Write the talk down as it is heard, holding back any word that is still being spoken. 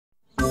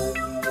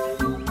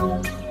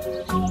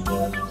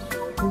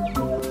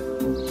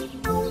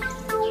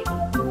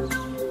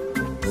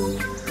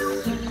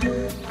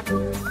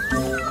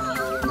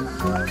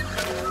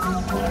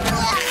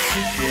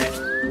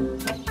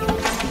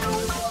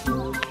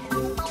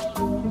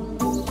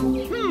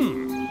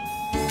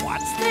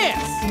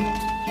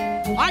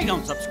I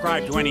don't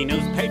subscribe to any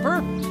newspaper.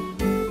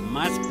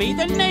 Must be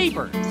the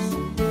neighbors.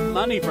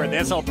 Money for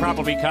this will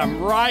probably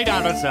come right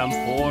out of some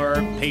poor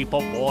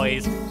people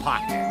boy's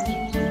pocket.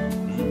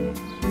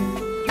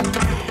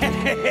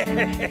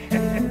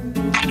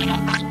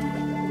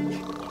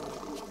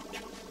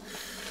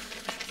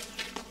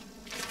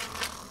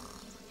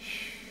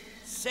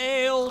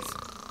 Sales.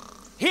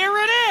 Here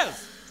it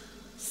is.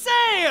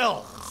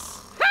 Sales.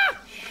 Ha!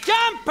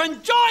 Jump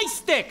and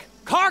joystick.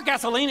 Car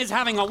gasoline is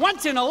having a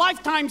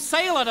once-in-a-lifetime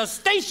sale at a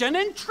station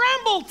in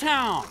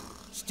Trembletown.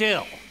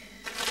 Still,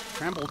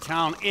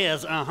 Trembletown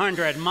is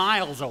 100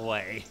 miles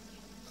away.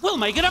 We'll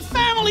make it a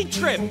family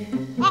trip,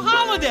 a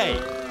holiday.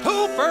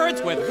 2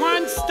 birds with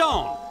 1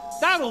 stone.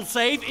 That'll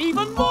save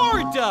even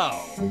more dough.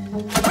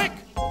 Quick,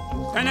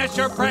 finish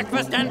your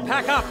breakfast and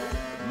pack up.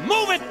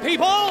 Move it,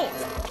 people!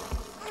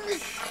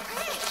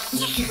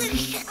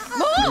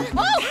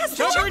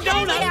 Sugar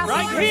donut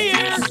right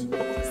here!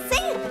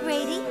 Say it,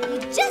 Brady. You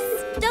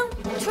just don't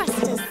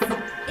trust us.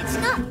 It's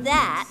not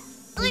that.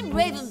 I'm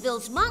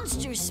Ravenville's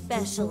monster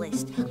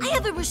specialist. I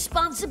have a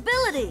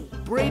responsibility.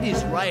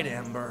 Brady's right,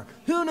 Ember.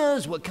 Who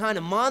knows what kind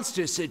of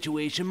monster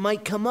situation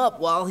might come up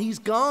while he's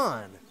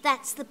gone?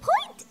 That's the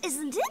point,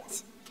 isn't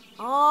it?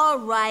 All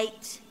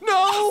right.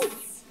 No!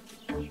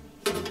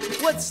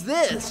 What's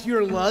this?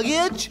 Your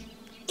luggage?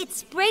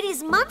 It's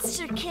Brady's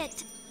monster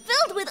kit,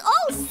 filled with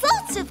all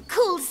sorts of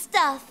cool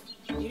stuff.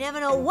 You never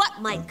know what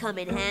might come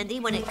in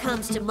handy when it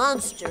comes to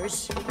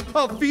monsters.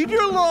 I'll feed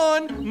your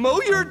lawn,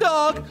 mow your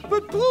dog,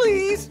 but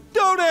please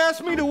don't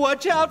ask me to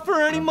watch out for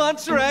any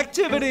monster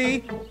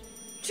activity.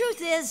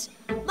 Truth is,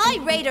 my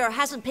radar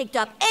hasn't picked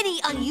up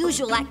any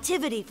unusual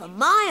activity for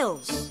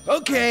miles.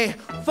 Okay,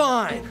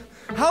 fine.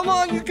 How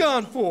long you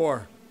gone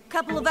for?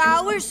 Couple of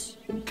hours.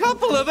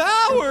 Couple of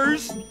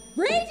hours?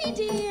 Brady,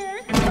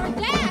 dear, your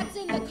dad's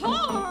in the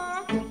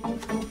car.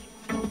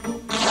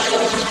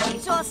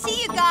 So I'll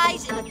see you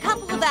guys in a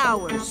couple of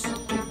hours.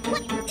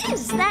 What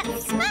is that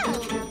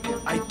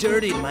smell? I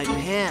dirtied my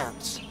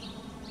pants.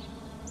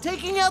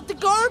 Taking out the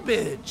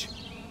garbage.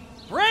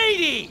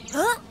 Brady!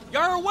 Huh?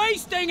 You're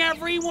wasting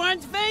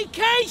everyone's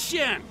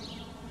vacation!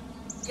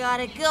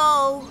 Gotta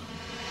go.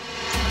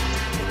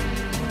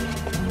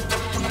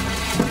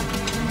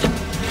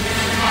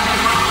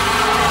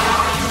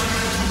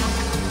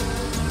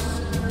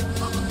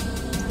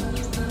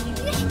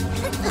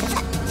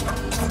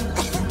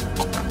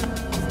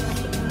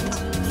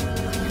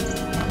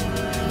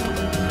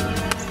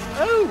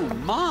 Oh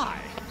my!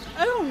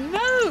 Oh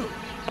no!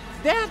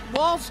 That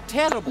was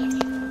terrible.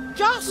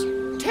 Just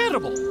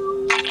terrible.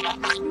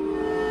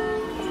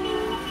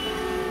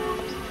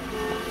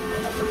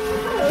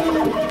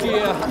 Oh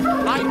dear,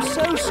 I'm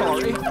so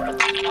sorry.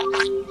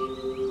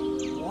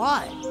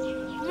 What?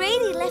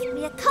 Brady left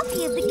me a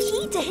copy of the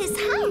key to his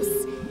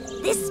house.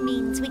 This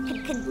means we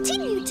can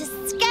continue to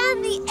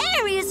scan the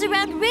areas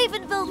around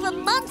Ravenville for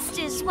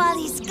monsters while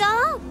he's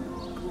gone.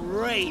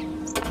 Great.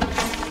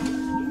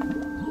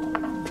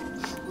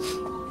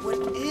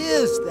 What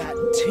is that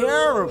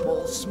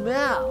terrible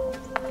smell?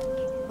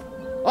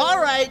 All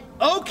right,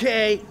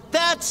 okay,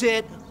 that's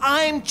it.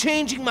 I'm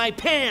changing my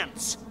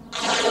pants.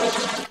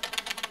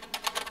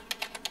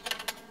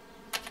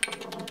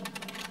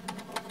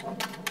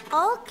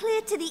 All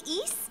clear to the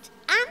east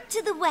and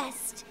to the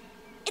west.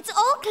 It's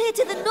all clear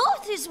to the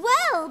north as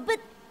well, but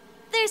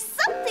there's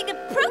something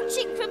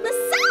approaching from the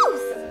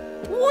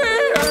south.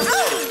 Where?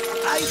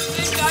 Oh! I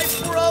think I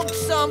broke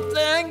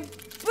something.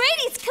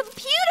 Brady's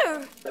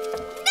computer.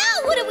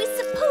 Now what are we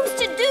supposed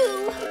to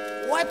do?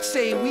 What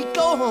say we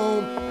go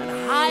home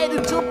and hide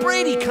until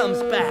Brady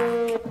comes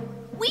back?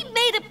 We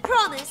made a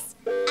promise,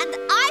 and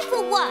I,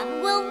 for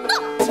one, will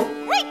not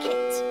break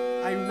it.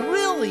 I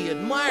really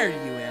admire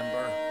you,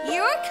 Ember.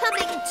 You're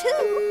coming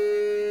too.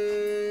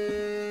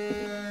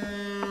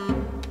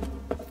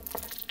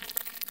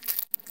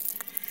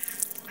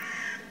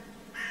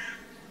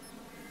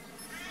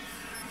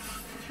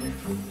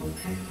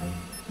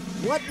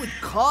 What would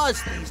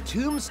cause these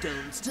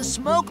tombstones to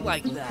smoke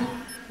like that?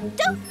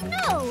 Don't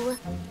know.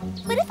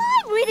 But if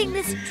I'm reading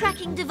this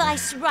tracking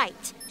device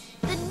right,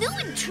 the new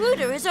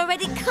intruder has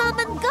already come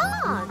and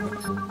gone.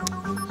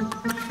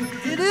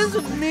 It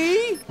isn't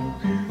me.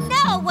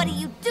 Now what are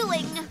you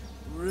doing?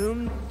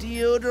 Room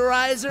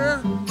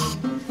deodorizer?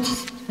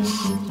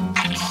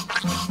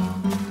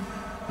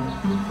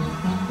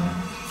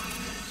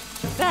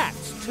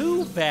 That's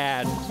too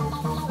bad.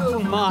 Oh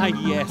my,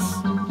 yes.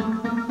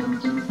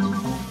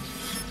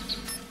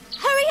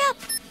 Hurry up!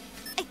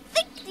 I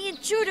think the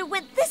intruder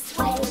went this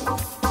way.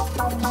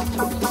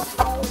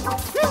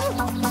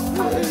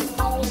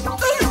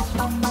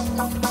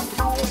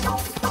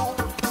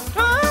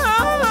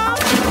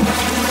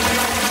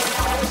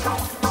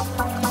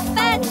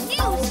 Bad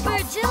news,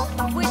 Virgil.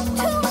 We're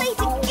too late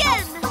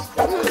again.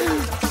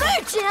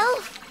 Virgil!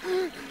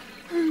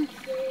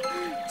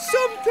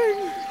 Something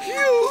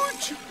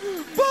huge!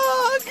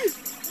 Bug!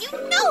 You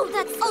know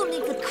that's only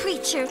the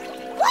creature.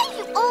 Why are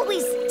you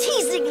always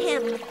teasing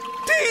him?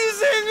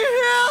 Teasing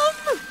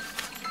him!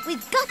 We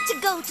We've got to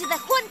go to the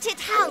haunted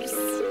house.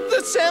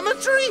 The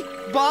cemetery?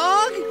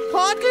 Bog?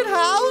 Haunted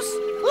house?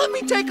 Let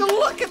me take a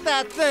look at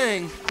that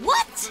thing.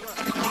 What?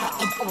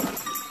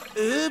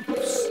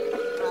 Oops.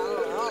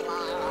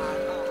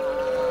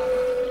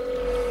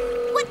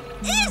 What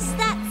is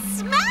that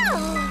smell?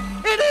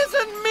 It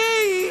isn't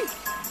me!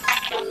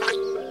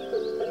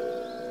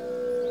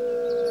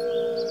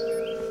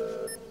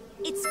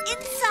 It's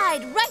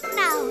inside right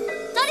now,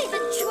 not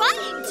even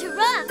trying to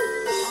run.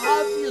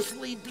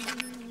 Obviously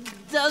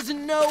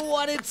doesn't know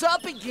what it's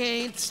up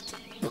against.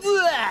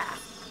 Blah!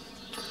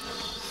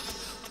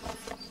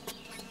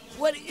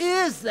 What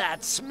is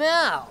that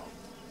smell?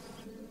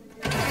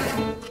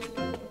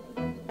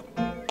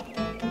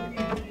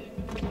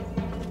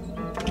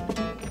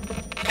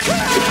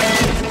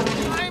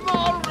 I'm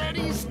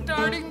already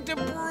starting to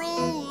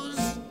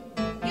bruise.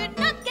 You're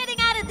not getting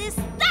out of this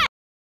fast.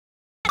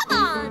 Come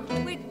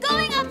on, we're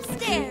going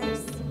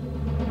upstairs.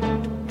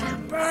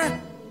 Amber?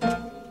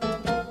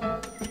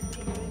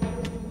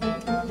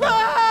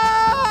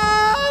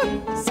 Ah!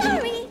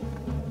 Sorry,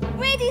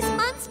 Brady's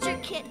monster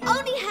kit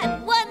only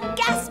had one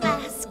gas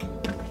mask.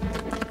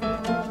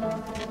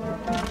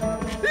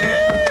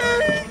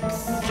 Thanks!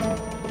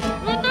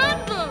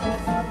 Remember,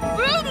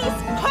 Brady's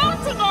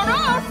counting on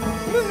us.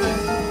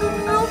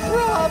 No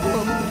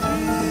problem.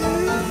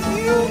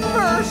 You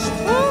first.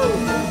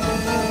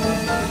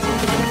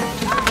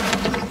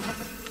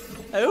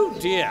 Oh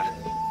dear,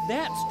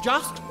 that's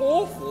just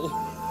awful.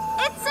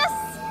 It's a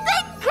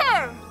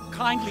stinker.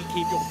 Kindly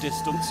keep your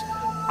distance.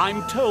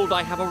 I'm told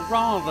I have a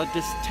rather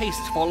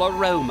distasteful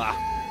aroma.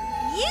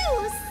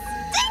 You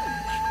stink.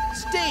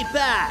 Stay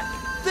back.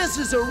 This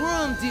is a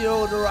room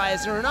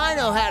deodorizer and I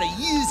know how to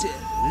use it.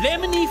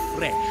 Lemony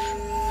fresh.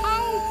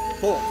 How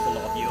thoughtful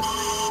of you.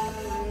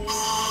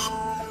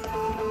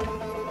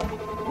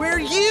 Where are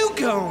you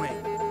going?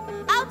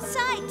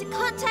 Outside to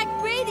contact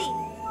Brady.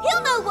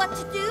 He'll know what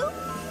to do.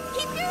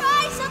 Keep your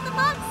eyes on the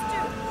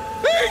monster.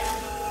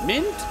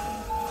 Mint?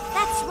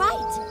 That's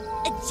right.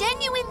 A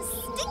genuine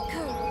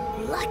stinker.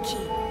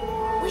 Lucky.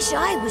 Wish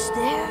I was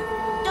there.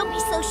 Don't be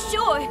so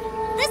sure.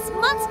 This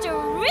monster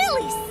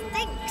really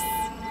stinks.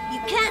 You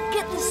can't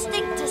get the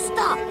stink to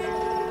stop.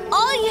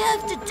 All you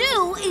have to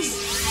do is...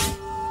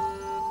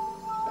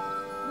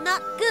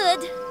 Not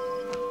good.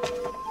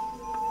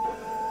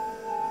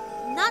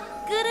 Not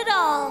good at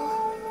all.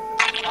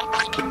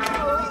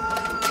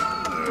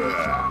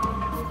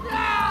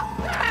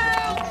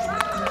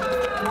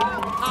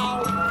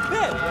 How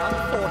very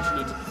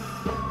unfortunate.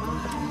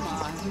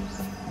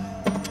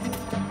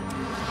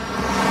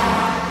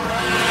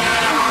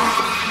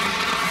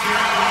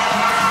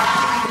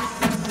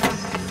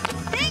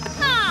 Big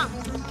Mom!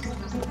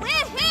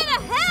 We're here to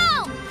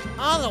help!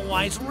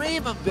 Otherwise,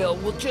 Ravenville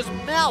will just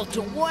melt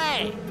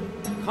away.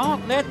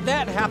 Can't let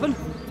that happen.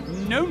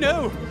 No,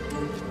 no.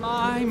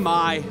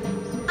 My.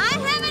 I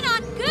have it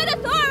on good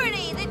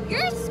authority that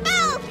your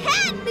spell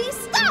can be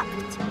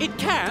stopped! It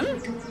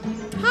can?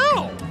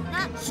 How?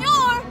 Not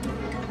sure.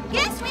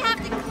 Guess we have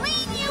to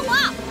clean you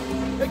up.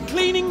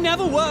 Cleaning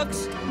never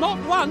works. Not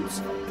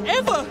once.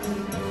 Ever.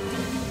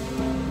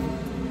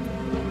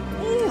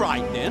 All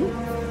right, then.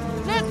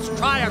 Let's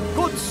try a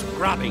good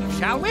scrubbing,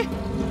 shall we?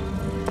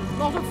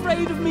 Not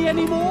afraid of me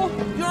anymore?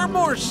 You're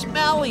more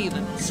smelly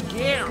than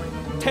scary.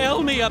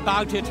 Tell me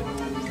about it.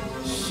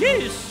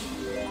 Shish!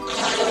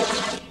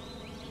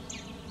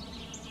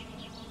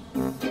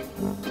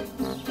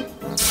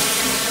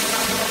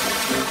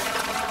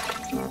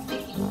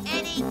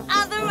 Any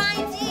other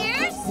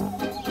ideas?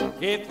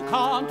 It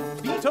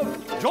can't be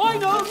took.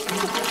 Join us!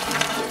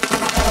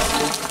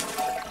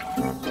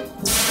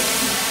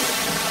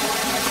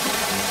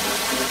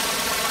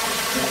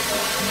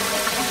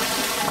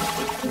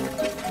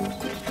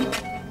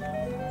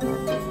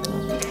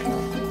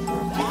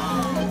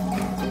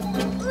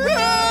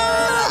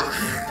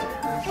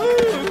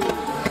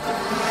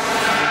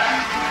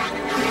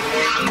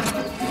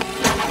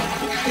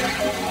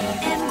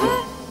 Ember?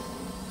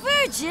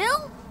 Virgil?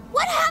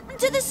 What happened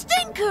to the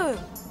stinker?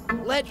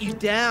 Let you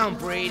down,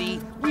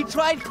 Brady. We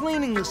tried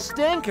cleaning the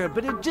stinker,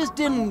 but it just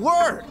didn't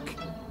work.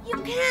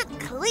 You can't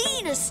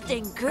clean a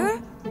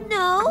stinker.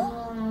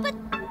 No, but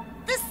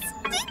the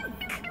stink.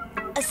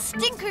 A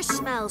stinker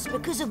smells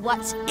because of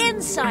what's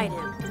inside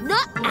him,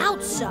 not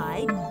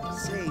outside.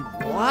 Say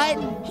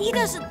what? He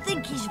doesn't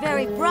think he's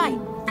very bright.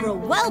 For a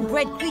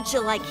well-bred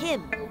creature like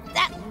him,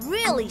 that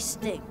really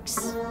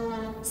stinks.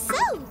 So,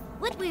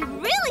 what we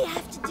really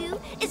have to do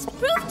is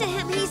prove to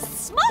him he's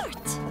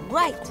smart.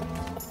 Right.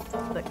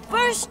 But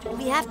first,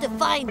 we have to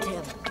find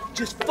him.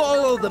 Just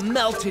follow the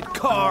melted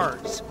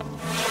cars.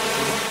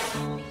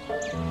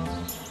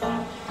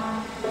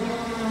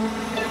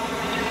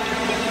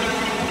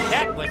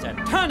 That was a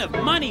ton of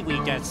money we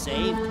just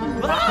saved.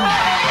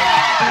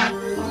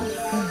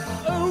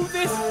 Oh,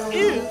 this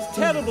is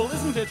terrible,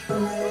 isn't it?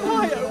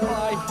 My, oh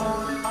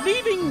my.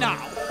 Leaving now.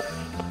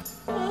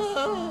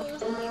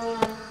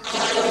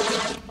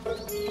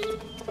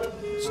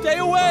 Stay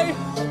away.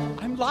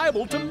 I'm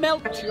liable to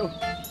melt you.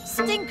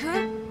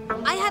 Stinker,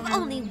 I have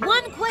only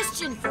one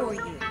question for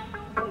you.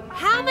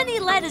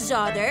 letters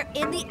are there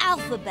in the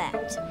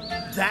alphabet?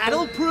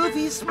 That'll prove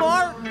he's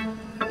smart?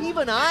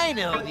 Even I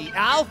know the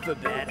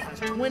alphabet has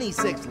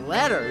 26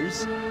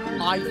 letters.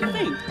 I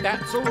think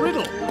that's a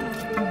riddle.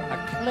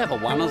 A clever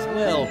one as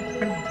well.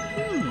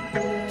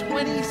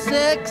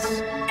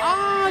 26?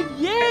 Ah,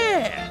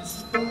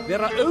 yes!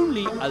 There are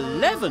only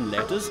 11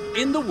 letters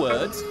in the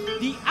words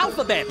the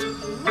alphabet.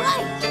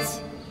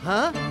 Right.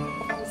 Huh?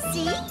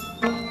 See?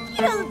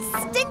 You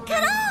don't stink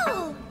at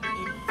all.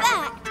 In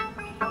fact,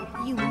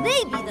 you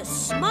may be the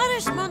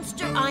smartest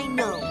monster I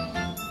know.